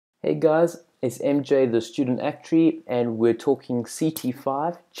Hey guys, it's MJ, the student actuary, and we're talking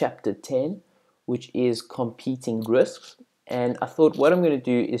CT5, chapter 10, which is competing risks. And I thought what I'm going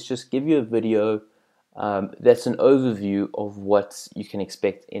to do is just give you a video that's an overview of what you can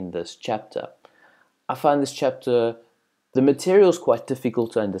expect in this chapter. I find this chapter, the material is quite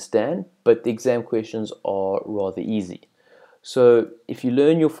difficult to understand, but the exam questions are rather easy. So if you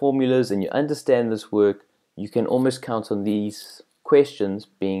learn your formulas and you understand this work, you can almost count on these questions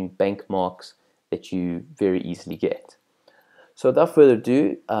being bank marks that you very easily get. So without further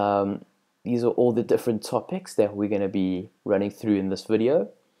ado, these are all the different topics that we're going to be running through in this video.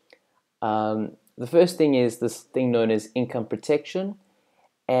 The first thing is this thing known as income protection.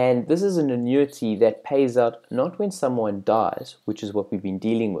 And this is an annuity that pays out not when someone dies, which is what we've been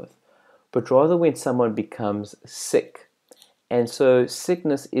dealing with, but rather when someone becomes sick. And so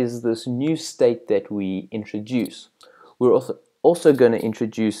sickness is this new state that we introduce. We're also going to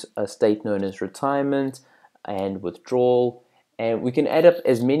introduce a state known as retirement and withdrawal. And we can add up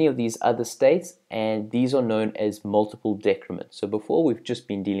as many of these other states, and these are known as multiple decrements. So before we've just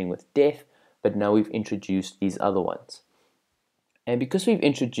been dealing with death, but now we've introduced these other ones. And because we've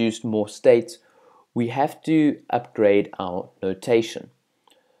introduced more states, we have to upgrade our notation.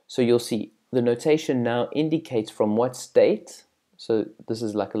 So you'll see the notation now indicates from what state. So this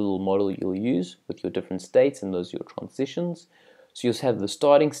is like a little model you'll use with your different states, and those are your transitions. So you'll have the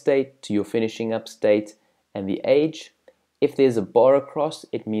starting state to your finishing up state and the age. If there's a bar across,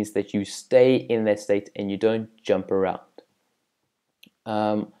 it means that you stay in that state and you don't jump around.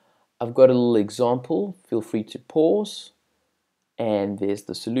 I've got a little example. Feel free to pause. And there's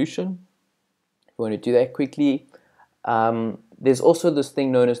the solution. If you want to do that quickly, there's also this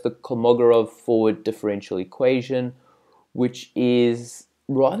thing known as the Kolmogorov forward differential equation, which is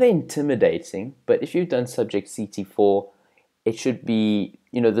rather intimidating, but if you've done subject CT4, it should be,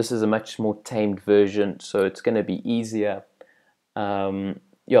 this is a much more tamed version, so it's going to be easier. The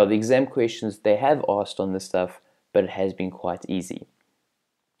exam questions, they have asked on this stuff, but it has been quite easy.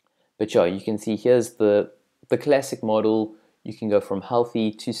 But you can see here's the classic model. You can go from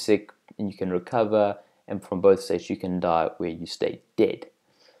healthy to sick, and you can recover, and from both states you can die where you stay dead.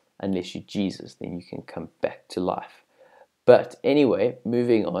 Unless you're Jesus, then you can come back to life. But anyway,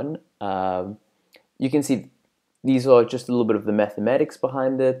 moving on, you can see these are just a little bit of the mathematics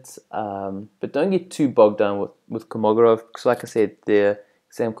behind it, but don't get too bogged down with Kolmogorov, because like I said, the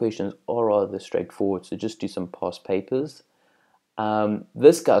exam questions are rather straightforward, so just do some past papers.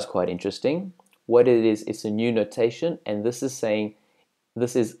 This guy's quite interesting. What it is, it's a new notation, and this is saying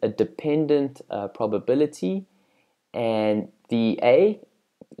this is a dependent probability, and the A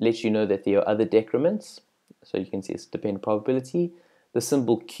lets you know that there are other decrements. So you can see it's dependent probability. The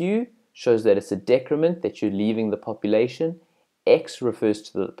symbol Q shows that it's a decrement, that you're leaving the population. X refers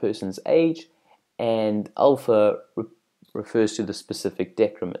to the person's age, and alpha refers to the specific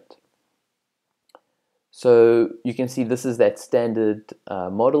decrement. So you can see this is that standard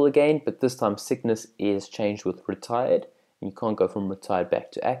model again, but this time sickness is changed with retired. You can't go from retired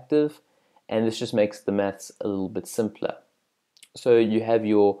back to active, and this just makes the maths a little bit simpler. So you have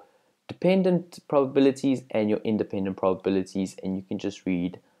your dependent probabilities and your independent probabilities, and you can just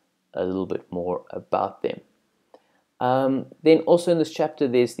read a little bit more about them. Then also in this chapter,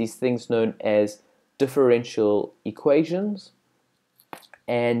 there's these things known as differential equations,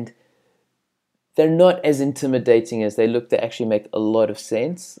 and they're not as intimidating as they look. They actually make a lot of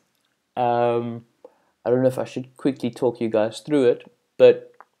sense. I don't know if I should quickly talk you guys through it,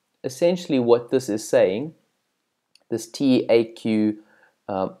 but essentially what this is saying, this TAQ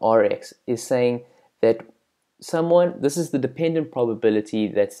RX, is saying that this is the dependent probability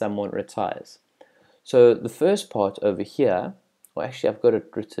that someone retires. So the first part over here, well actually I've got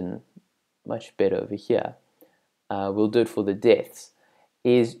it written much better over here, we'll do it for the deaths,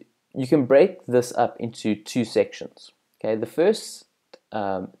 is you can break this up into two sections. Okay, the first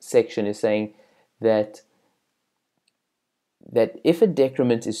section is saying that if a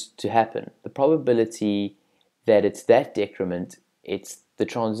decrement is to happen, the probability that it's that decrement, it's the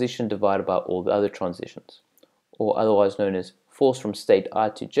transition divided by all the other transitions, or otherwise known as force from state I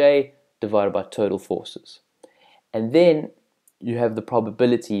to J divided by total forces. And then you have the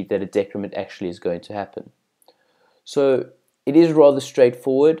probability that a decrement actually is going to happen. So it is rather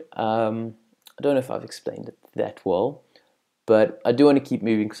straightforward. I don't know if I've explained it that well, but I do want to keep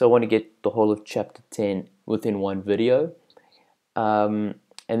moving because I want to get the whole of chapter 10 within one video. And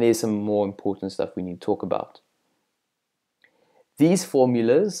there's some more important stuff we need to talk about. These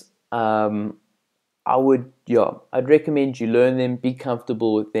formulas, I'd recommend you learn them, be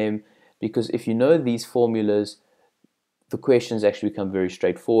comfortable with them, because if you know these formulas, the questions actually become very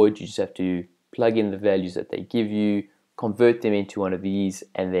straightforward. You just have to plug in the values that they give you, convert them into one of these,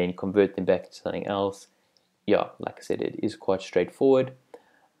 and then convert them back to something else. Yeah, like I said, it is quite straightforward.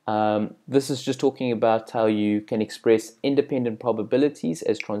 This is just talking about how you can express independent probabilities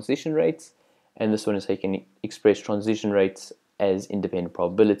as transition rates, and this one is how you can express transition rates as independent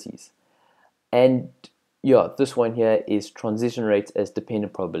probabilities. And yeah, this one here is transition rates as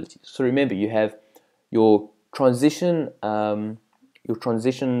dependent probabilities. So remember, you have your transitions,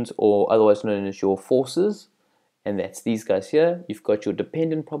 or otherwise known as your forces, and that's these guys here. You've got your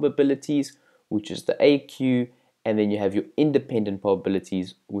dependent probabilities, which is the AQ, and then you have your independent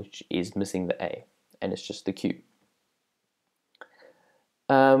probabilities, which is missing the A, and it's just the Q.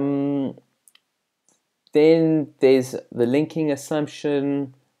 Then there's the linking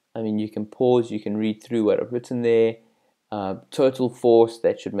assumption. I mean, you can pause, you can read through what I've written there. Total force,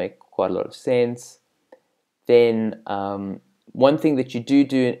 that should make quite a lot of sense. Then one thing that you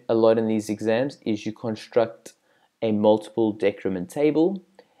do a lot in these exams is you construct a multiple decrement table,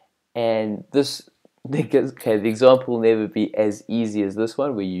 and this, okay, the example will never be as easy as this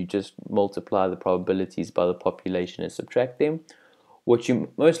one where you just multiply the probabilities by the population and subtract them. What you're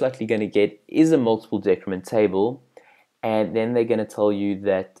most likely going to get is a multiple decrement table, and then they're going to tell you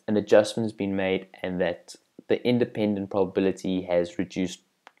that an adjustment has been made and that the independent probability has reduced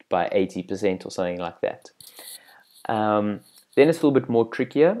by 80% or something like that. Then it's a little bit more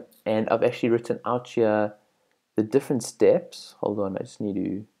trickier, and I've actually written out here the different steps. Hold on, I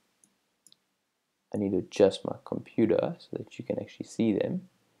need to adjust my computer so that you can actually see them.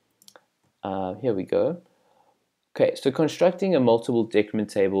 Here we go. Okay, so constructing a multiple decrement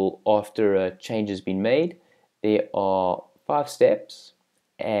table after a change has been made, there are 5 steps,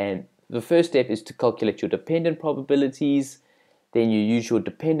 and the first step is to calculate your dependent probabilities. Then you use your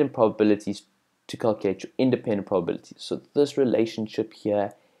dependent probabilities to calculate your independent probabilities. So this relationship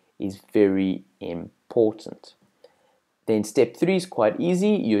here is very important. Then step 3 is quite easy.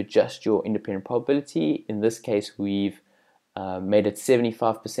 You adjust your independent probability. In this case, we've made it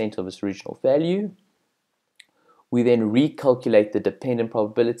 75% of its original value. We then recalculate the dependent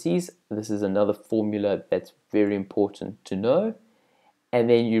probabilities. This is another formula that's very important to know. And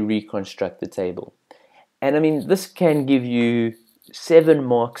then you reconstruct the table. And I mean, this can give you 7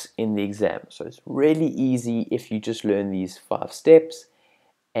 marks in the exam. So it's really easy if you just learn these 5 steps.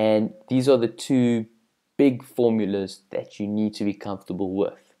 And these are the 2 big formulas that you need to be comfortable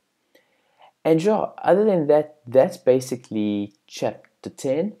with. And yeah, other than that, that's basically chapter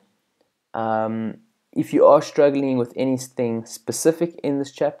 10. If you are struggling with anything specific in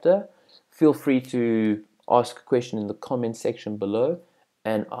this chapter, feel free to ask a question in the comment section below,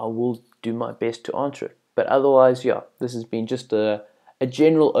 and I will do my best to answer it. But otherwise, yeah, this has been just a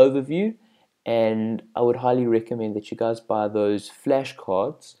general overview, and I would highly recommend that you guys buy those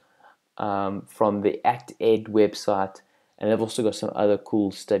flashcards from the ActEd website, and they've also got some other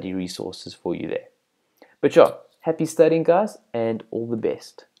cool study resources for you there. But yeah, happy studying, guys, and all the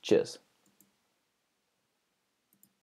best. Cheers.